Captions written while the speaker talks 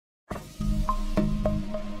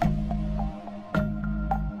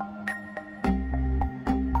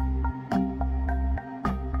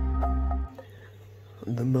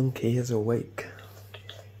monkey is awake.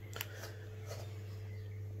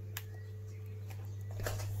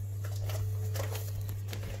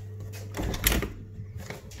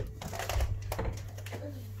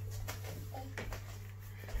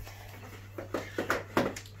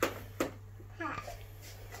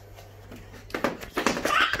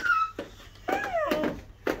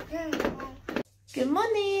 Good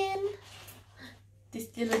morning! This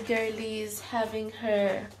little girlie is having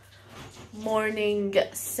her morning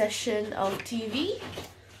session of TV,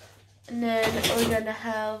 and then we're gonna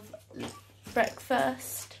have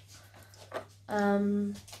breakfast,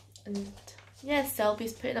 and yeah,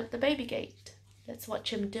 Selby's putting up the baby gate. Let's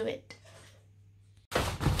watch him do it.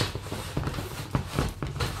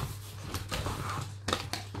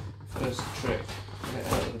 First trick, get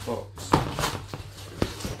out of the box.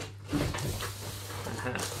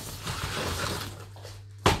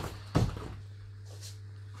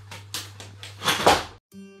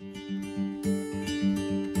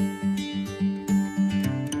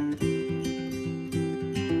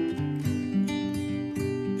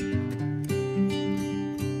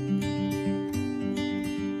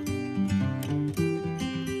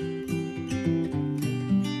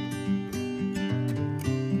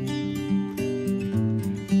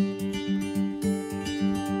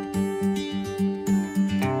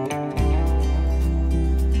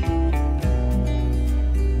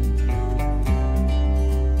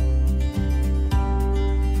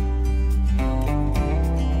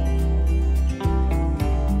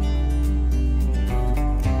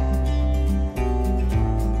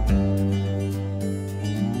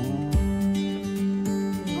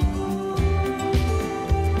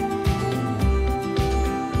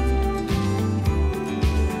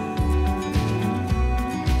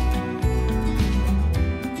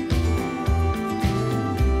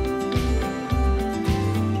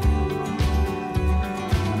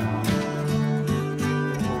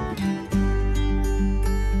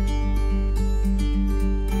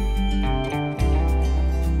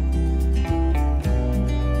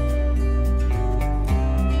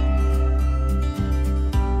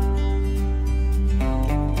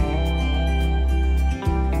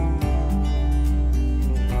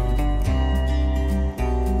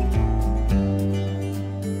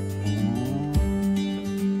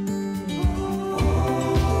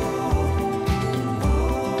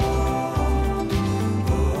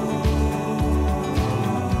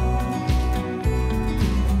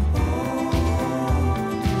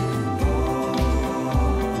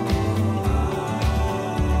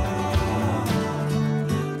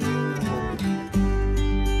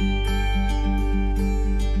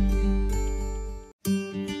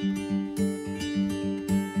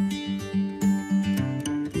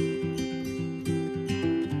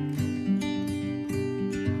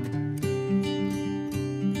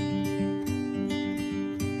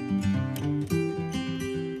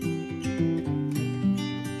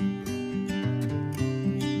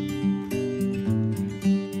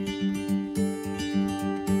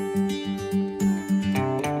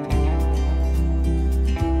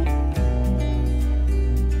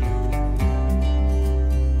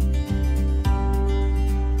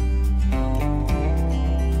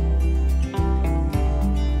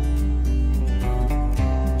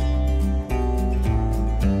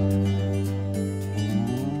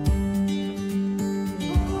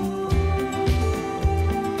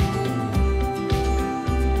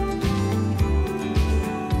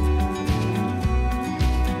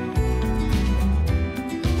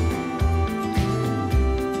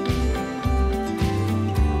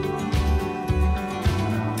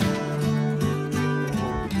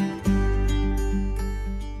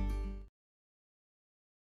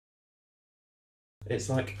 It's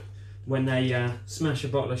like when they smash a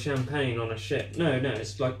bottle of champagne on a ship. No,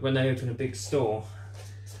 it's like when they open a big store.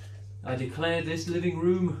 I declare this living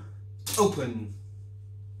room open.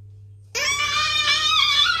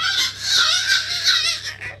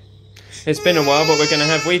 It's been a while, but we're going to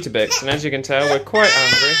have Weetabix, and as you can tell, we're quite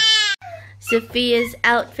hungry. Sophia's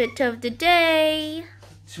outfit of the day.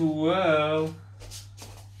 Twirl.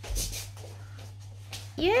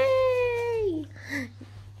 Yay!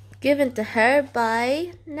 Given to her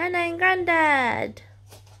by Nana and Granddad.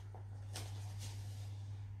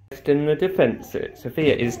 Testing the defences.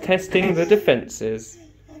 Sophia is testing the defences.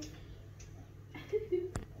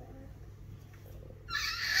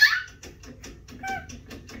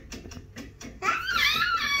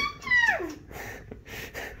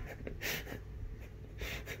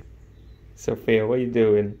 Sophia, what are you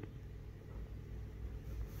doing?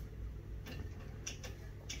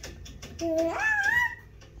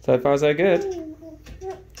 So far so good.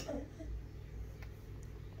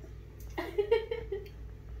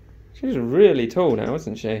 She's really tall now,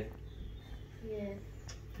 isn't she? Yeah.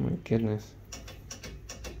 Oh my goodness.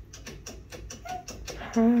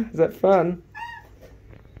 Is that fun?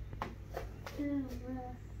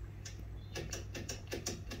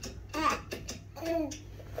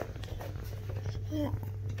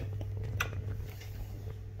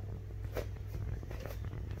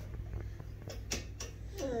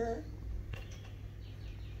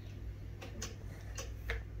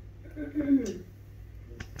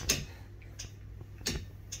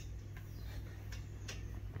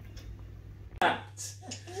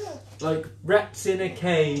 Like rats in a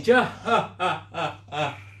cage. Look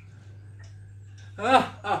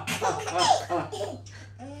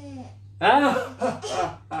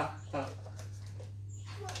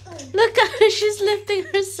at her, she's lifting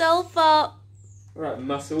herself up. Right,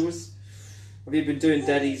 muscles. Have you been doing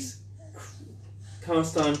Daddy's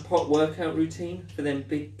cast iron pot workout routine for them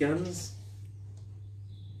big guns?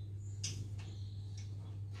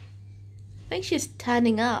 I think she's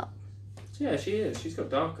tanning up. Yeah, she is. She's got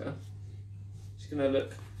darker. She's gonna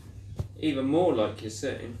look even more like you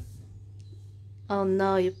soon. Oh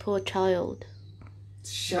no, you poor child.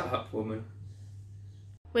 Shut up, woman.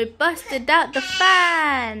 We busted out the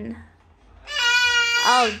fan.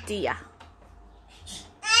 Oh dear.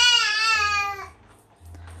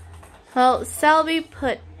 Well, Selby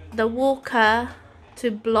put the walker to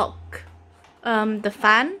block the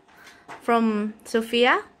fan from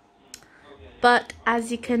Sofia. But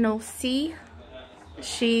as you can all see,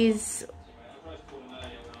 she's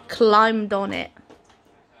climbed on it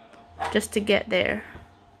just to get there.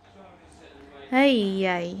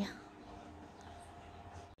 Hey.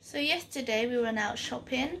 So yesterday we went out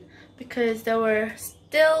shopping because there were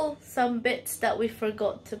still some bits that we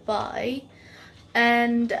forgot to buy,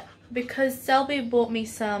 and because Selby bought me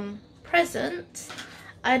some presents,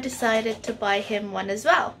 I decided to buy him one as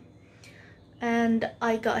well. And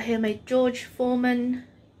I got him a George Foreman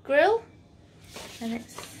grill, and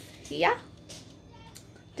it's here,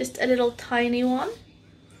 just a little tiny one.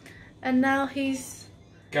 And now he's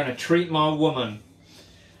gonna treat my woman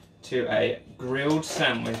to a grilled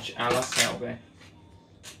sandwich a la Selby.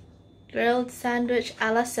 Grilled sandwich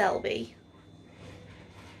a la Selby.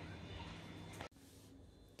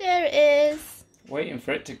 There it is. Waiting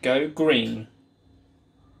for it to go green.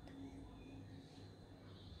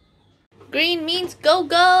 Green means go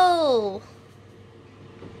go.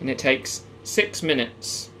 And it takes 6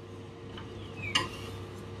 minutes.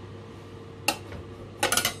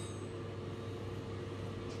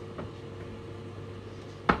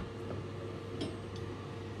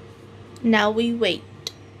 Now we wait.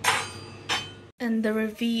 And the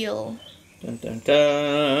reveal. Dun dun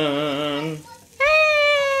dun.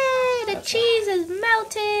 Hey, the cheese is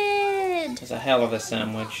melted. It's a hell of a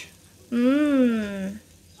sandwich. Mmm.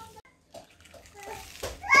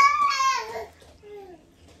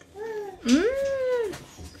 Mmm.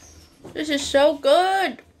 This is so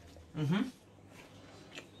good. Mm-hmm.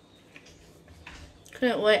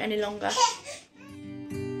 Couldn't wait any longer.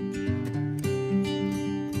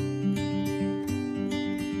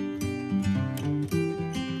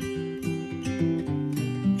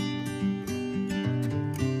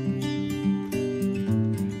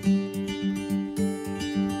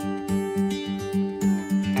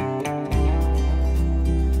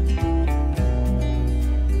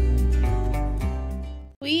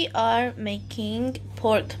 We are making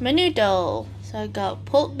pork menudo. So I got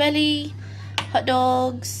pork belly, hot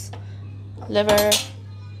dogs, liver,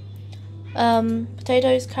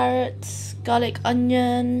 potatoes, carrots, garlic,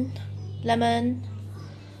 onion, lemon,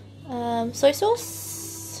 soy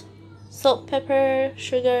sauce, salt, pepper,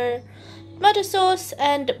 sugar, tomato sauce,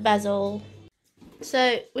 and basil.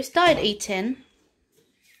 So we started eating,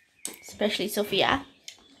 especially Sofia,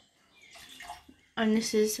 and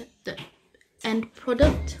this is the end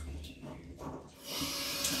product.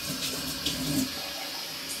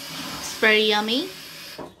 It's very yummy.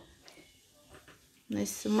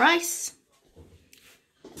 There's some rice,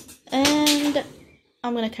 and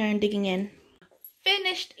I'm gonna carry on digging in.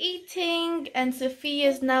 Finished eating, and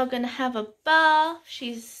Sofia's now gonna have a bath.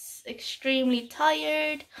 She's extremely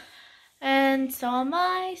tired, and so am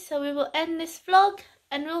I. So we will end this vlog,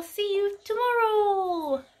 and we'll see you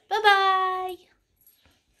tomorrow. Bye bye.